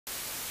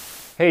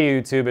Hey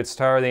YouTube, it's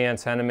Tyler the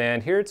Antenna Man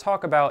here to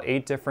talk about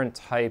 8 different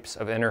types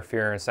of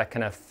interference that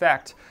can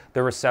affect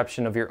the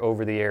reception of your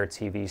over-the-air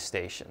TV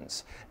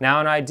stations.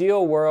 Now, in an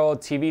ideal world,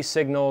 TV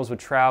signals would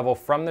travel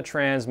from the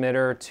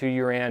transmitter to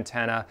your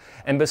antenna,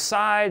 and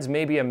besides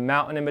maybe a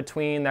mountain in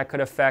between that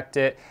could affect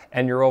it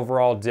and your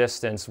overall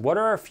distance, what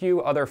are a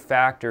few other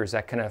factors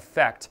that can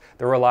affect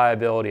the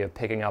reliability of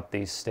picking up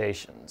these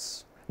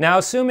stations? Now,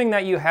 assuming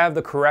that you have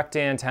the correct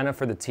antenna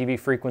for the TV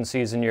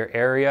frequencies in your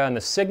area and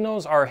the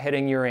signals are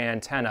hitting your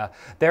antenna,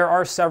 there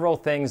are several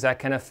things that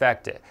can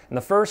affect it. And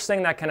the first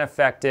thing that can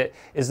affect it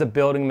is the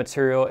building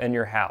material in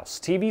your house.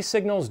 TV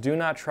signals do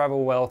not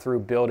travel well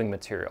through building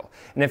material.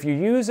 And if you're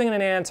using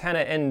an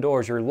antenna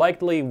indoors, you're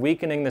likely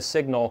weakening the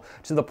signal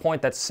to the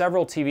point that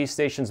several TV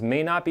stations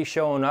may not be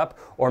showing up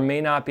or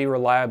may not be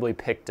reliably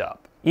picked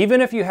up.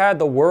 Even if you had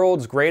the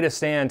world's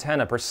greatest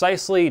antenna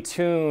precisely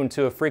tuned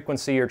to a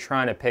frequency you're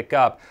trying to pick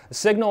up, the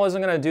signal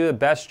isn't going to do the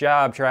best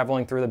job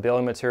traveling through the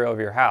building material of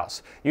your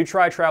house. You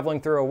try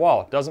traveling through a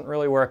wall, it doesn't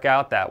really work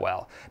out that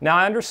well. Now,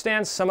 I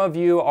understand some of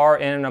you are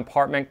in an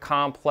apartment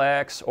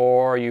complex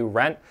or you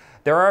rent.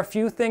 There are a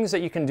few things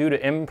that you can do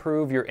to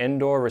improve your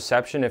indoor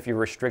reception if you're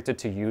restricted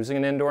to using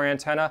an indoor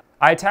antenna.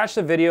 I attached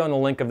a video in the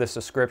link of this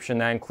description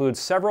that includes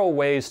several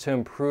ways to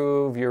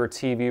improve your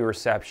TV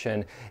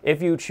reception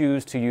if you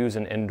choose to use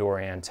an indoor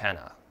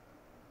antenna.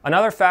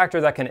 Another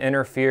factor that can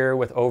interfere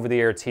with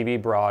over-the-air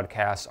TV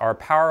broadcasts are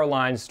power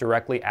lines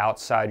directly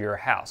outside your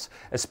house,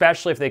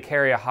 especially if they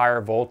carry a higher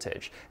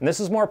voltage. And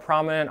this is more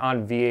prominent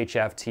on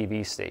VHF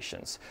TV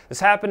stations. This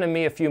happened to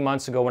me a few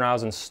months ago when I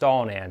was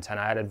installing an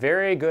antenna. I had a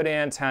very good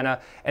antenna,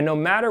 and no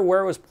matter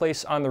where it was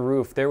placed on the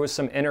roof, there was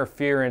some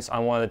interference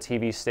on one of the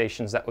TV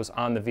stations that was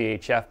on the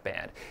VHF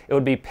band. It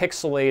would be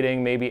pixelating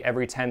maybe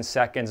every 10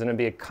 seconds, and it would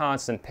be a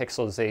constant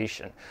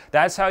pixelization.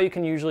 That's how you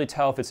can usually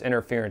tell if it's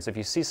interference. If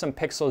you see some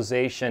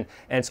pixelization, and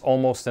it's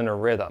almost in a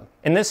rhythm.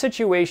 In this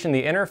situation,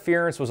 the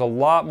interference was a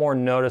lot more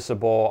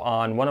noticeable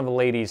on one of the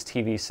lady's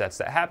TV sets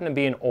that happened to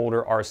be an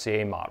older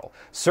RCA model.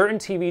 Certain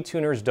TV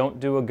tuners don't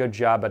do a good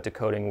job at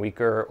decoding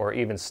weaker or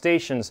even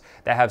stations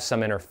that have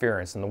some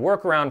interference, and the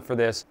workaround for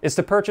this is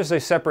to purchase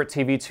a separate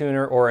TV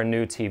tuner or a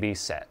new TV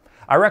set.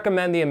 I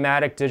recommend the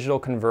Ematic digital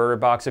converter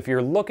box if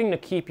you're looking to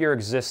keep your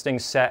existing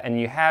set and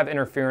you have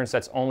interference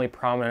that's only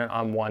prominent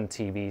on one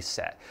TV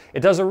set.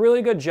 It does a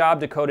really good job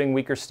decoding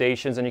weaker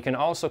stations, and you can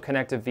also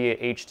connect it via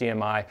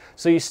HDMI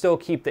so you still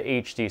keep the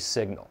HD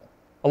signal.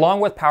 Along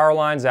with power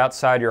lines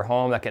outside your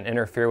home that can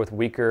interfere with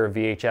weaker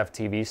VHF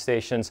TV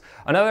stations,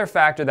 another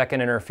factor that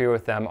can interfere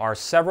with them are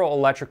several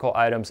electrical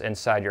items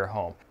inside your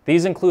home.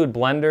 These include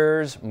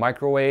blenders,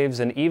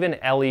 microwaves, and even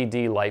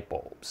LED light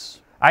bulbs.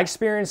 I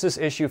experienced this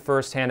issue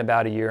firsthand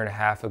about 1.5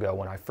 years ago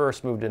when I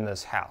first moved in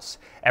this house.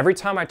 Every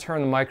time I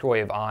turned the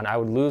microwave on, I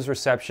would lose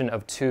reception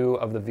of 2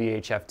 of the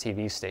VHF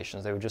TV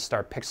stations. They would just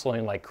start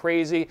pixelating like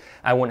crazy.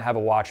 I wouldn't have a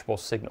watchable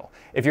signal.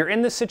 If you're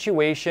in this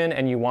situation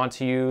and you want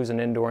to use an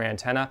indoor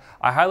antenna,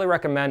 I highly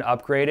recommend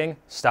upgrading.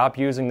 Stop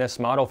using this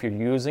model. If you're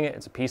using it,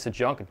 it's a piece of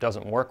junk. It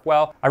doesn't work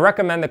well. I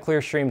recommend the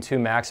ClearStream 2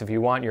 Max if you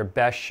want your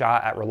best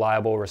shot at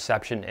reliable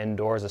reception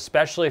indoors,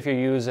 especially if you're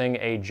using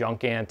a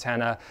junk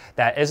antenna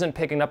that isn't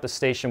picking up the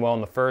station well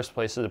in the first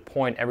place, to the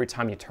point every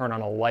time you turn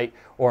on a light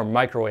or a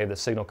microwave, the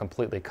signal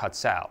completely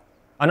cuts out.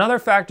 Another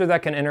factor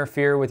that can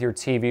interfere with your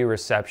TV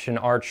reception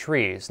are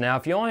trees. Now,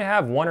 if you only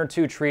have 1 or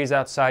 2 trees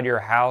outside your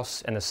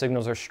house and the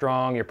signals are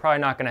strong, you're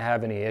probably not going to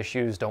have any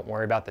issues. Don't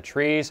worry about the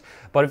trees.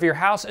 But if your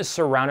house is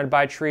surrounded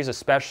by trees,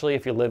 especially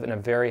if you live in a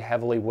very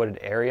heavily wooded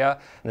area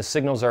and the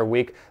signals are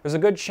weak, there's a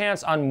good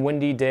chance on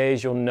windy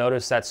days you'll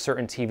notice that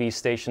certain TV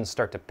stations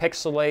start to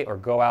pixelate or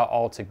go out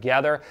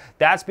altogether.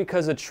 That's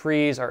because the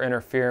trees are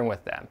interfering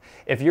with them.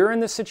 If you're in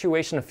this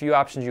situation, a few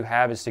options you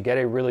have is to get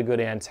a really good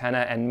antenna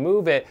and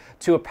move it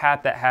to a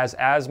path that has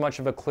as much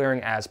of a clearing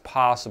as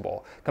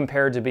possible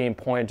compared to being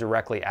pointed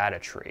directly at a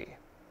tree.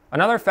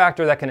 Another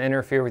factor that can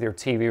interfere with your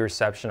TV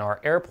reception are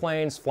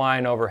airplanes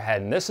flying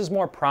overhead, and this is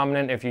more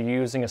prominent if you're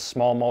using a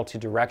small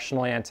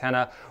multi-directional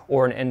antenna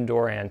or an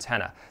indoor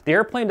antenna. The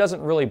airplane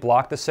doesn't really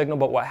block the signal,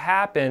 but what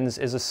happens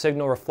is the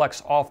signal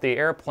reflects off the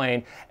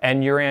airplane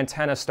and your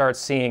antenna starts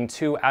seeing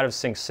 2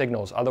 out-of-sync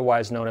signals,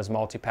 otherwise known as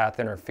multipath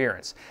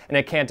interference, and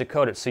it can't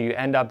decode it, so you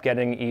end up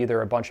getting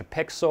either a bunch of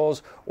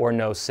pixels or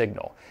no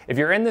signal. If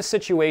you're in this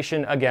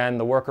situation, again,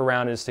 the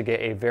workaround is to get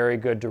a very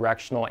good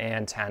directional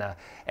antenna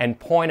and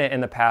point it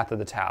in the path of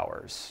the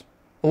towers.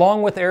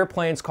 Along with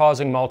airplanes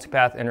causing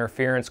multipath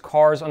interference,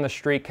 cars on the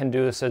street can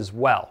do this as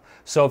well.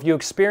 So if you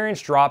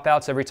experience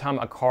dropouts every time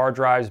a car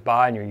drives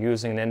by and you're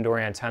using an indoor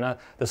antenna,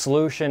 the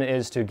solution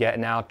is to get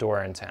an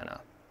outdoor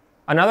antenna.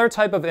 Another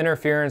type of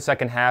interference that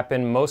can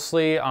happen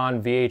mostly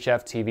on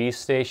VHF TV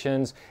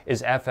stations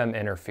is FM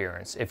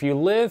interference. If you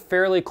live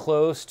fairly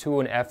close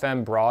to an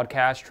FM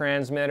broadcast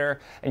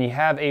transmitter and you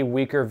have a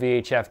weaker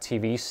VHF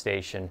TV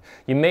station,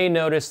 you may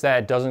notice that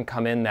it doesn't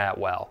come in that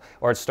well,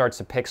 or it starts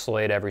to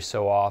pixelate every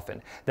so often.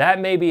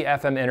 That may be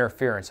FM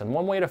interference, and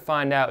one way to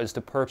find out is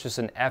to purchase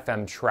an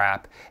FM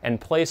trap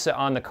and place it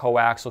on the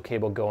coaxial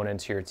cable going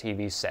into your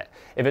TV set.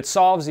 If it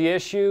solves the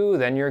issue,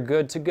 then you're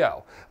good to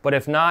go. But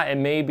if not, it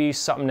may be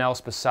something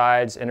else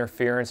besides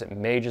interference. It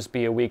may just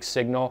be a weak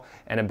signal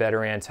and a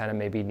better antenna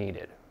may be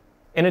needed.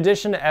 In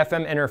addition to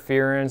FM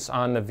interference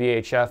on the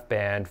VHF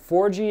band,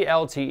 4G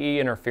LTE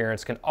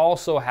interference can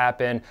also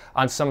happen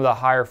on some of the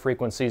higher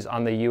frequencies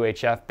on the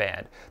UHF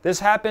band. This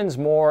happens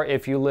more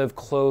if you live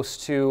close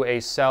to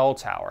a cell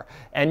tower.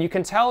 And you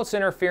can tell it's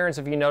interference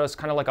if you notice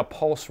kind of like a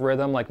pulse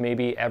rhythm, like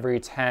maybe every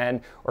 10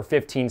 or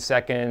 15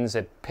 seconds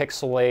it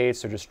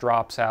pixelates or just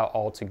drops out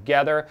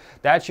altogether.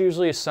 That's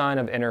usually a sign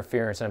of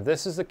interference. And if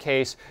this is the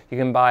case, you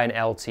can buy an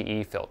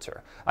LTE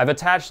filter. I've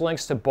attached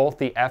links to both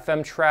the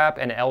FM trap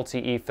and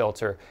LTE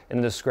filter in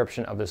the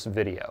description of this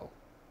video.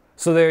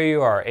 So there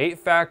you are, 8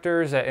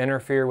 factors that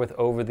interfere with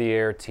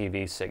over-the-air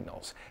TV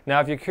signals. Now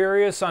if you're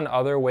curious on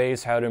other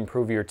ways how to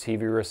improve your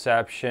TV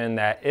reception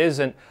that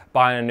isn't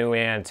buying a new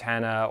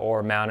antenna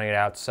or mounting it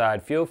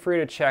outside, feel free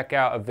to check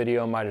out a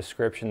video in my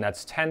description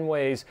that's 10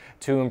 ways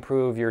to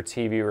improve your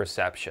TV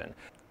reception.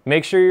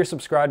 Make sure you're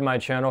subscribed to my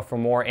channel for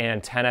more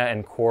antenna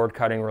and cord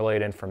cutting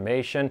related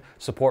information.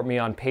 Support me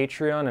on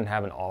Patreon and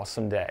have an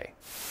awesome day.